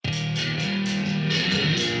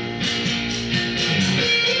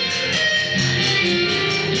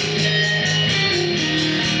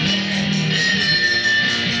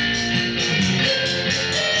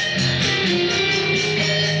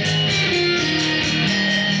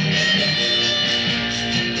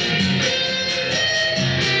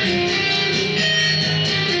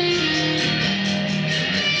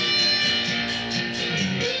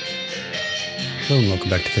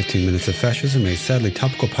welcome back to 15 Minutes of Fascism, a sadly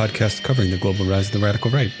topical podcast covering the global rise of the radical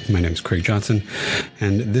right. My name is Craig Johnson,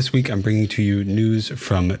 and this week I'm bringing to you news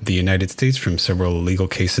from the United States, from several legal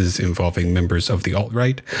cases involving members of the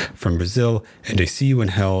alt-right, from Brazil, and a See You in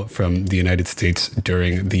Hell from the United States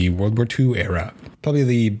during the World War II era. Probably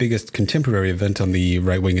the biggest contemporary event on the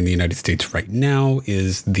right wing in the United States right now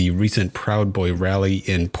is the recent Proud Boy rally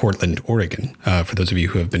in Portland, Oregon. For those of you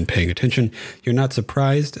who have been paying attention, you're not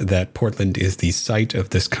surprised that Portland is the site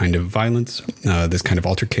of this kind of violence, this kind of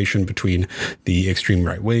altercation between the extreme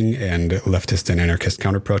right wing and leftist and anarchist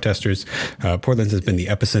counter-protesters. Portland has been the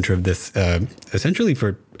epicenter of this essentially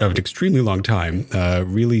for an extremely long time,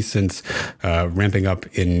 really since ramping up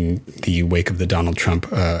in the wake of the Donald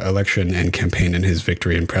Trump election and campaign and his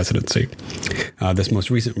victory and presidency. This most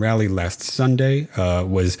recent rally last Sunday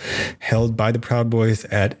was held by the Proud Boys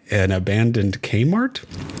at an abandoned Kmart.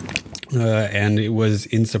 And it was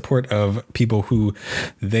in support of people who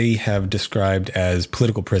they have described as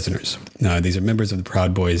political prisoners. These are members of the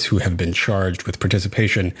Proud Boys who have been charged with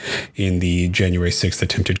participation in the January 6th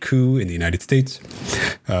attempted coup in the United States,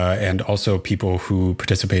 and also people who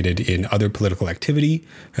participated in other political activity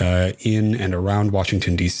in and around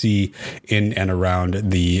Washington, D.C., in and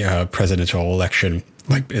around the presidential election,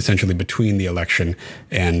 like essentially between the election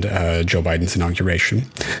and Joe Biden's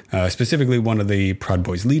inauguration. Specifically, one of the Proud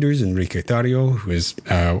Boys leaders, Enrique Tarrio, who is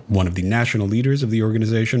one of the national leaders of the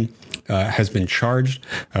organization, has been charged,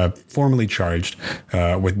 formally charged,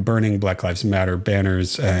 with burning Black Lives Matter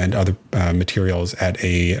banners and other materials at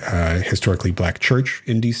a historically black church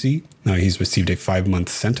in D.C. He's received a 5-month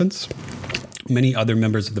sentence. Many other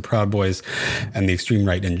members of the Proud Boys and the extreme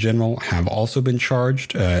right in general have also been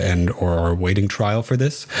charged or are awaiting trial for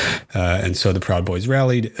this. And so the Proud Boys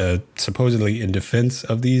rallied supposedly in defense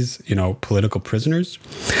of these, political prisoners.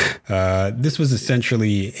 This was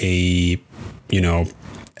essentially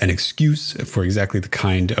an excuse for exactly the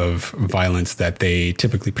kind of violence that they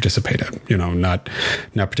typically participate in, not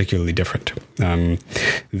particularly different.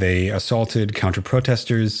 They assaulted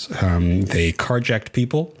counter-protesters, they carjacked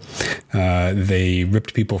people, they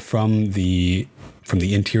ripped people from the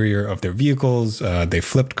interior of their vehicles, they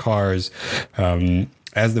flipped cars.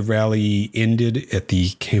 As the rally ended at the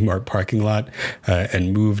Kmart parking lot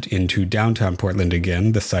and moved into downtown Portland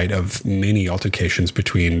again, the site of many altercations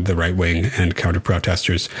between the right wing and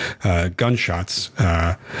counter-protesters, gunshots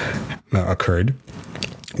occurred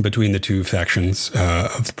between the two factions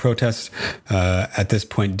of the protests. At this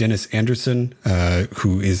point, Dennis Anderson,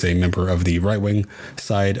 who is a member of the right-wing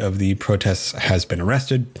side of the protests, has been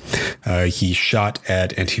arrested. He shot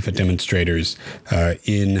at Antifa demonstrators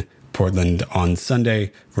in Portland on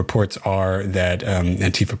Sunday. Reports are that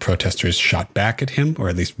Antifa protesters shot back at him, or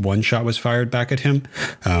at least one shot was fired back at him.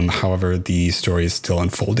 However, the story is still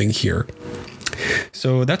unfolding here.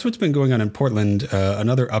 So that's what's been going on in Portland.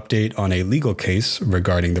 Another update on a legal case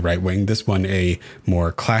regarding the right wing, this one a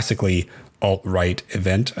more classically alt-right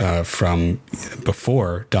event from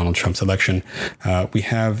before Donald Trump's election. We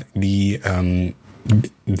have the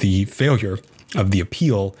failure of the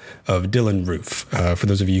appeal of Dylann Roof. For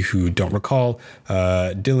those of you who don't recall,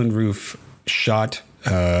 Dylann Roof shot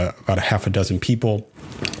about a half a dozen people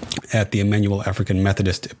at the Emmanuel African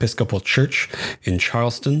Methodist Episcopal Church in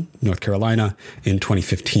Charleston, North Carolina, in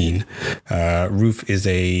 2015. Roof is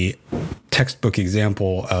a textbook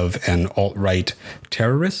example of an alt-right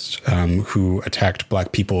terrorist who attacked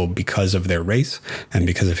black people because of their race and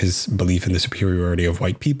because of his belief in the superiority of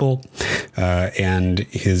white people and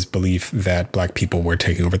his belief that black people were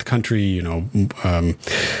taking over the country,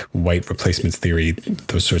 white replacements theory,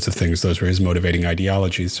 those sorts of things. Those were his motivating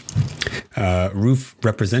ideologies. Roof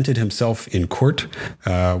represented himself in court,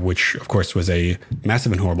 which, of course, was a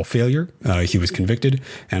massive and horrible failure. He was convicted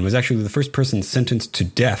and was actually the first person sentenced to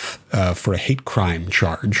death for a hate crime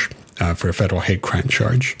charge, for a federal hate crime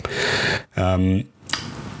charge.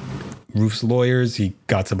 Roof's lawyers, he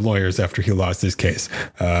got some lawyers after he lost his case,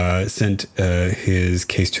 sent his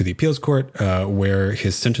case to the appeals court where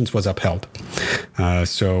his sentence was upheld.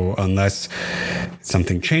 So unless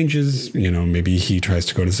something changes, maybe he tries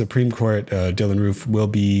to go to the Supreme Court, Dylann Roof will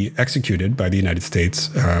be executed by the United States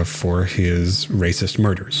for his racist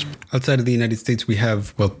murders. Outside of the United States, we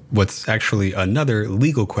have, what's actually another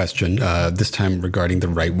legal question, this time regarding the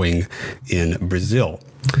right wing in Brazil.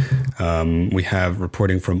 We have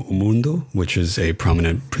reporting from O Mundo, which is a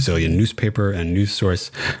prominent Brazilian newspaper and news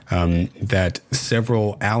source, that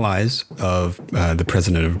several allies of the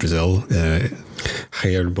president of Brazil,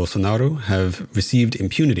 Jair Bolsonaro have received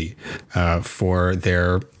impunity for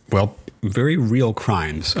their, very real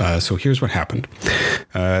crimes. So here's what happened.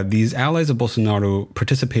 These allies of Bolsonaro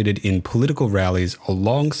participated in political rallies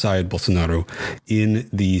alongside Bolsonaro in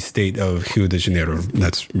the state of Rio de Janeiro.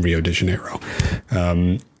 That's Rio de Janeiro.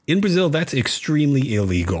 In Brazil, that's extremely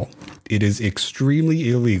illegal. It is extremely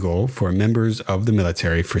illegal for members of the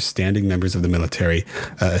military, for standing members of the military,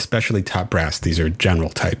 especially top brass, these are general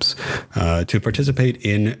types, to participate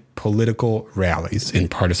in political rallies, in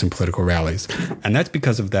partisan political rallies. And that's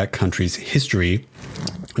because of that country's history,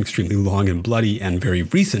 extremely long and bloody and very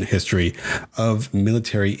recent history of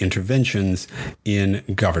military interventions in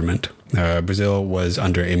government. Brazil was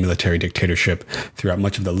under a military dictatorship throughout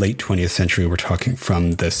much of the late 20th century. We're talking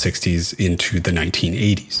from the 60s into the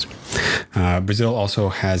 1980s. Brazil also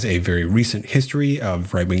has a very recent history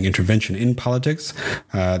of right-wing intervention in politics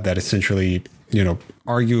that essentially,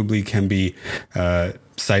 arguably can be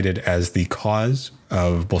cited as the cause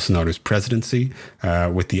of Bolsonaro's presidency,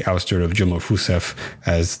 with the ouster of Dilma Rousseff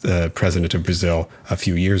as the president of Brazil a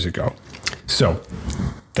few years ago. So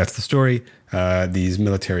that's the story. These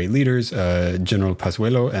military leaders, General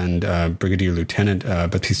Pazuello and Brigadier Lieutenant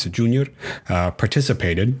Batista Jr.,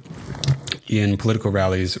 participated in political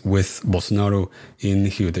rallies with Bolsonaro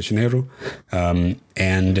in Rio de Janeiro.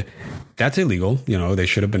 And that's illegal. They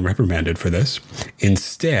should have been reprimanded for this.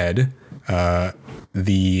 Instead,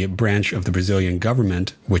 the branch of the Brazilian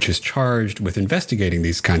government, which is charged with investigating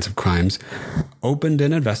these kinds of crimes, opened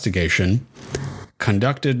an investigation,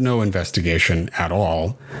 conducted no investigation at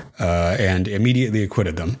all, and immediately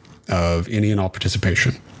acquitted them of any and all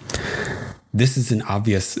participation. This is an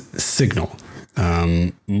obvious signal,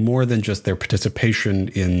 more than just their participation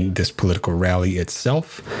in this political rally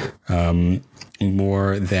itself,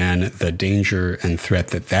 more than the danger and threat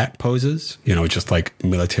that poses, just like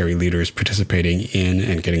military leaders participating in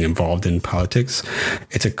and getting involved in politics.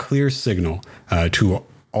 It's a clear signal to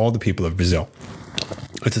all the people of Brazil.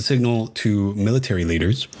 It's a signal to military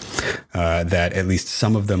leaders that at least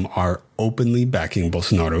some of them are openly backing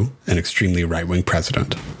Bolsonaro, an extremely right-wing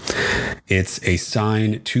president. It's a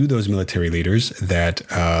sign to those military leaders that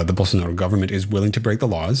the Bolsonaro government is willing to break the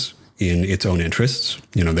laws in its own interests,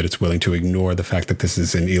 that it's willing to ignore the fact that this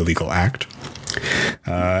is an illegal act.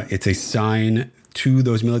 It's a sign to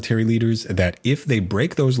those military leaders that if they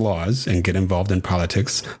break those laws and get involved in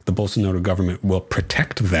politics, the Bolsonaro government will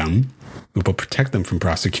protect them. It will protect them from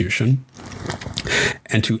prosecution.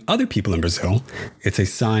 And to other people in Brazil, it's a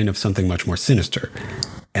sign of something much more sinister.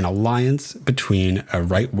 An alliance between a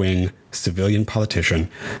right-wing civilian politician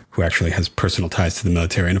who actually has personal ties to the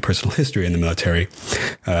military and a personal history in the military.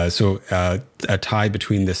 So a tie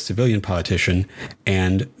between this civilian politician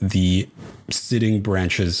and the sitting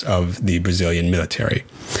branches of the Brazilian military.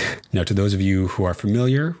 Now, to those of you who are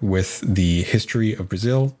familiar with the history of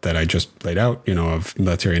Brazil that I just laid out, of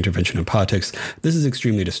military intervention in politics, this is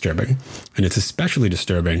extremely disturbing. And it's especially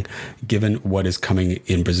disturbing given what is coming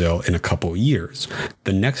in Brazil in a couple years.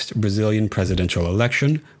 The next Brazilian presidential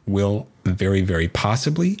election will very, very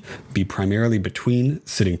possibly be primarily between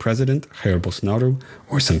sitting president Jair Bolsonaro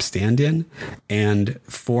or some stand-in and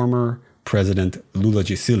former President Lula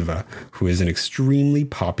da Silva, who is an extremely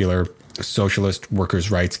popular socialist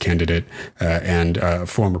workers' rights candidate and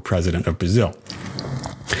former president of Brazil.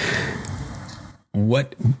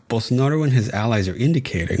 What Bolsonaro and his allies are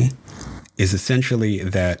indicating is essentially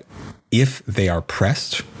that if they are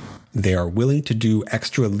pressed, they are willing to do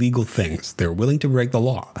extra legal things. They're willing to break the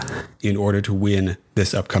law in order to win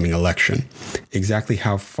this upcoming election. Exactly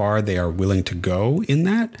how far they are willing to go in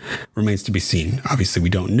that remains to be seen. Obviously, we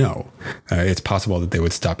don't know. It's possible that they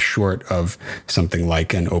would stop short of something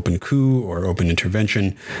like an open coup or open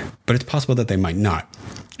intervention, but it's possible that they might not.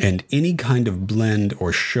 And any kind of blend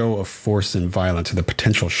or show of force and violence, or the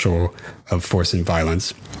potential show of force and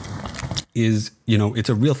violence, is, it's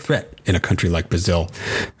a real threat in a country like Brazil,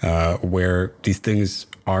 where these things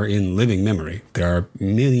are in living memory. There are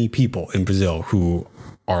many people in Brazil who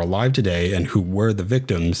are alive today and who were the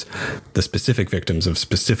victims, the specific victims of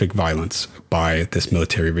specific violence by this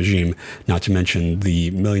military regime, not to mention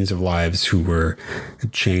the millions of lives who were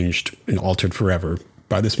changed and altered forever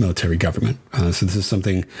by this military government. So this is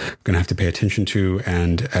something I'm going to have to pay attention to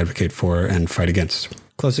and advocate for and fight against.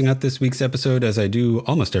 Closing out this week's episode, as I do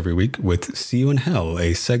almost every week, with See You in Hell,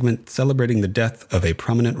 a segment celebrating the death of a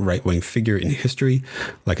prominent right-wing figure in history.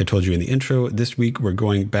 Like I told you in the intro, this week we're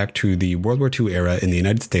going back to the World War II era in the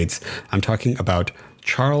United States. I'm talking about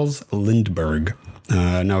Charles Lindbergh.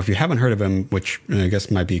 Now, if you haven't heard of him, which I guess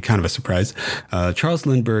might be kind of a surprise, Charles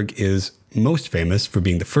Lindbergh is most famous for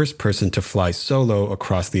being the first person to fly solo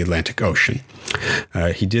across the Atlantic Ocean.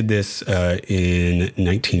 He did this in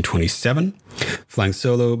 1927, flying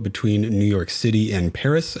solo between New York City and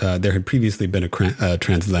Paris. There had previously been a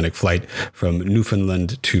transatlantic flight from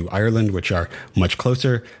Newfoundland to Ireland, which are much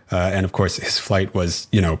closer. And of course, his flight was,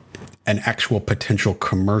 an actual potential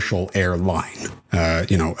commercial airline,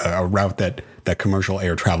 a route that commercial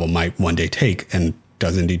air travel might one day take and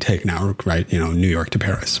does indeed take now, right? New York to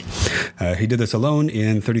Paris. He did this alone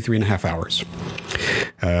in 33 and a half hours.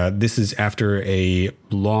 This is after a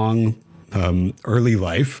long, early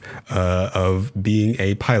life of being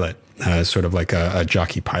a pilot. Sort of like a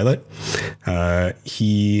jockey pilot.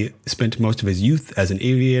 He spent most of his youth as an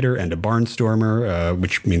aviator and a barnstormer,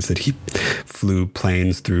 which means that he flew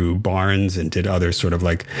planes through barns and did other sort of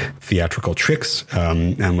like theatrical tricks,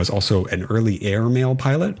 and was also an early airmail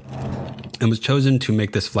pilot, and was chosen to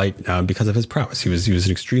make this flight because of his prowess. He was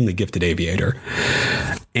an extremely gifted aviator.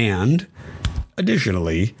 And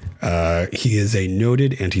additionally, he is a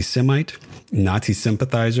noted anti-Semite, Nazi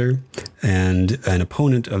sympathizer, and an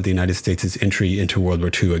opponent of the United States' entry into World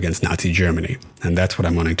War II against Nazi Germany. And that's what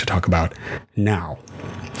I'm wanting to talk about now.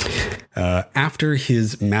 After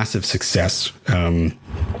his massive success,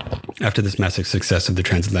 after this massive success of the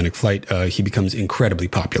transatlantic flight, he becomes incredibly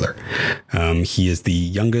popular. He is the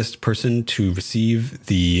youngest person to receive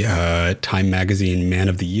the Time Magazine Man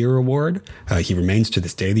of the Year award. He remains to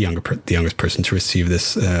this day the youngest person to receive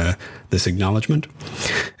this acknowledgement.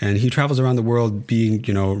 And he travels around the world being,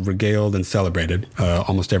 regaled and celebrated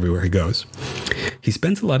almost everywhere he goes. He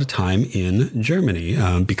spends a lot of time in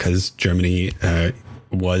Germany because Germany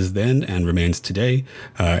was then and remains today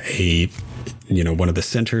one of the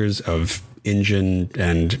centers of engine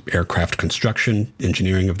and aircraft construction,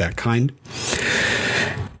 engineering of that kind.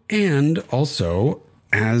 And also,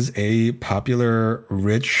 as a popular,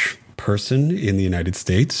 rich person in the United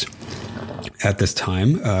States at this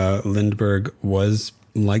time, Lindbergh was,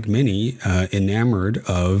 like many, enamored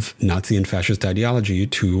of Nazi and fascist ideology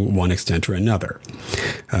to one extent or another.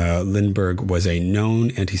 Lindbergh was a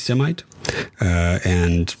known anti-Semite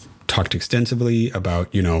and talked extensively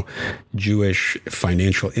about, Jewish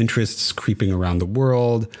financial interests creeping around the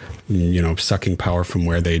world, sucking power from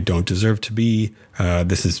where they don't deserve to be.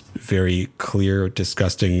 This is very clear,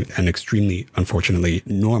 disgusting, and extremely, unfortunately,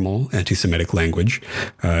 normal anti-Semitic language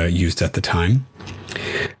used at the time.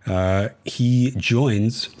 He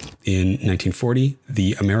joins in 1940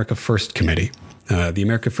 the America First Committee. The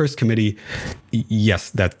America First Committee, yes,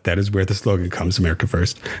 that is where the slogan comes, America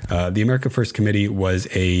First. The America First Committee was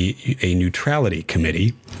a neutrality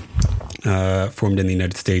committee formed in the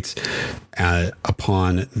United States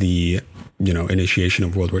upon the initiation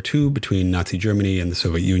of World War II between Nazi Germany and the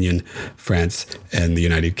Soviet Union, France, and the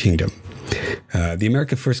United Kingdom. The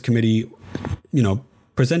America First Committee,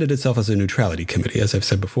 presented itself as a neutrality committee, as I've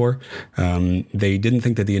said before. They didn't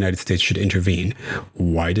think that the United States should intervene.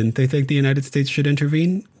 Why didn't they think the United States should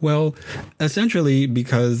intervene? Well, essentially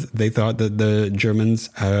because they thought that the Germans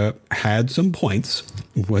had some points,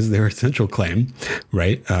 was their essential claim,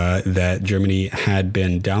 right? That Germany had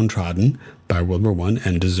been downtrodden by World War I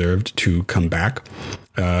and deserved to come back.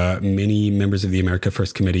 Many members of the America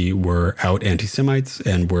First Committee were out anti-Semites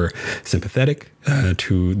and were sympathetic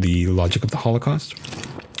to the logic of the Holocaust.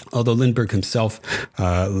 Although Lindbergh himself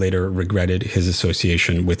later regretted his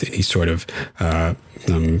association with any sort of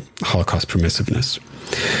Holocaust permissiveness.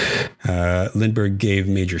 Lindbergh gave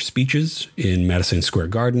major speeches in Madison Square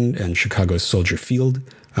Garden and Chicago's Soldier Field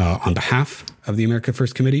on behalf of the America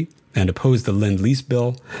First Committee and opposed the Lend-Lease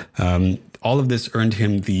bill. All of this earned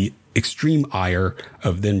him the extreme ire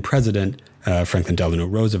of then President Franklin Delano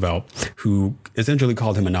Roosevelt, who essentially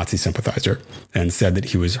called him a Nazi sympathizer and said that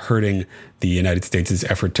he was hurting the United States'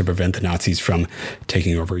 effort to prevent the Nazis from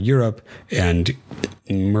taking over Europe and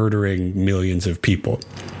murdering millions of people.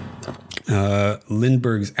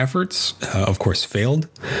 Lindbergh's efforts, of course, failed,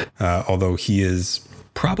 although he is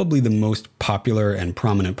probably the most popular and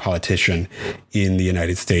prominent politician in the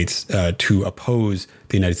United States to oppose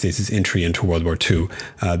the United States' entry into World War II.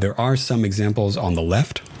 There are some examples on the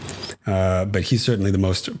left, but he's certainly the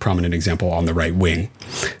most prominent example on the right wing.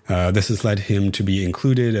 This has led him to be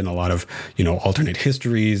included in a lot of, alternate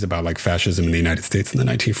histories about like fascism in the United States in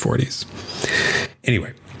the 1940s.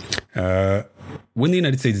 Anyway, When the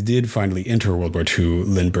United States did finally enter World War II,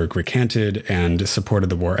 Lindbergh recanted and supported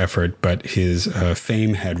the war effort, but his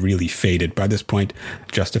fame had really faded by this point,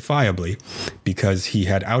 justifiably, because he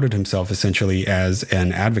had outed himself essentially as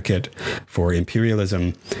an advocate for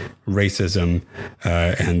imperialism, racism,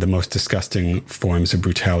 and the most disgusting forms of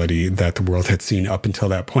brutality that the world had seen up until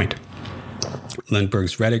that point.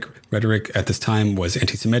 Lindbergh's rhetoric at this time was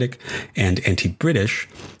anti-Semitic and anti-British,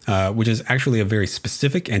 which is actually a very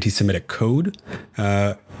specific anti-Semitic code.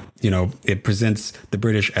 It presents the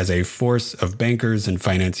British as a force of bankers and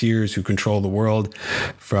financiers who control the world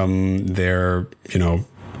from their,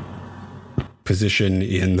 position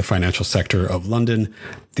in the financial sector of London.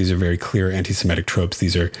 These are very clear anti-Semitic tropes.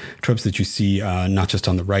 These are tropes that you see not just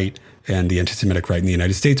on the right and the anti-Semitic right in the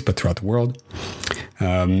United States, but throughout the world.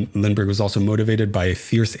 Lindbergh was also motivated by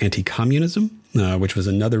fierce anti-communism, which was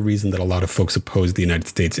another reason that a lot of folks opposed the United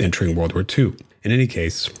States entering World War II. In any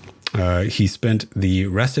case, he spent the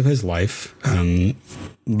rest of his life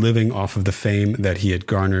living off of the fame that he had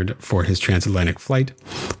garnered for his transatlantic flight,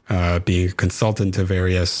 being a consultant to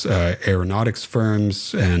various aeronautics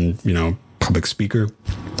firms and, public speaker.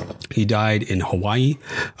 He died in Hawaii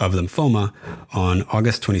of lymphoma on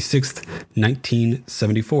August 26th,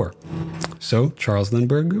 1974. So, Charles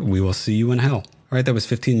Lindbergh, we will see you in hell. All right, that was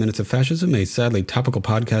 15 Minutes of Fascism, a sadly topical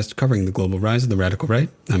podcast covering the global rise of the radical right.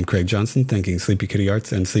 I'm Craig Johnson, thanking Sleepy Kitty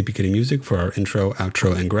Arts and Sleepy Kitty Music for our intro,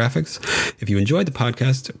 outro, and graphics. If you enjoyed the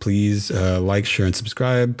podcast, please like, share, and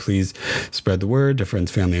subscribe. Please spread the word to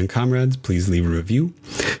friends, family, and comrades. Please leave a review.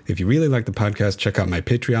 If you really like the podcast, check out my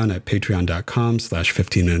Patreon at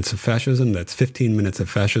patreon.com/15 Minutes of Fascism. That's 15 Minutes of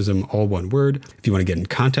Fascism, all one word. If you want to get in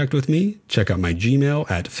contact with me, check out my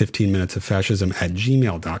Gmail at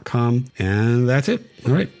 15minutesoffascism@gmail.com. And that's it.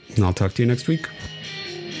 All right. I'll talk to you next week.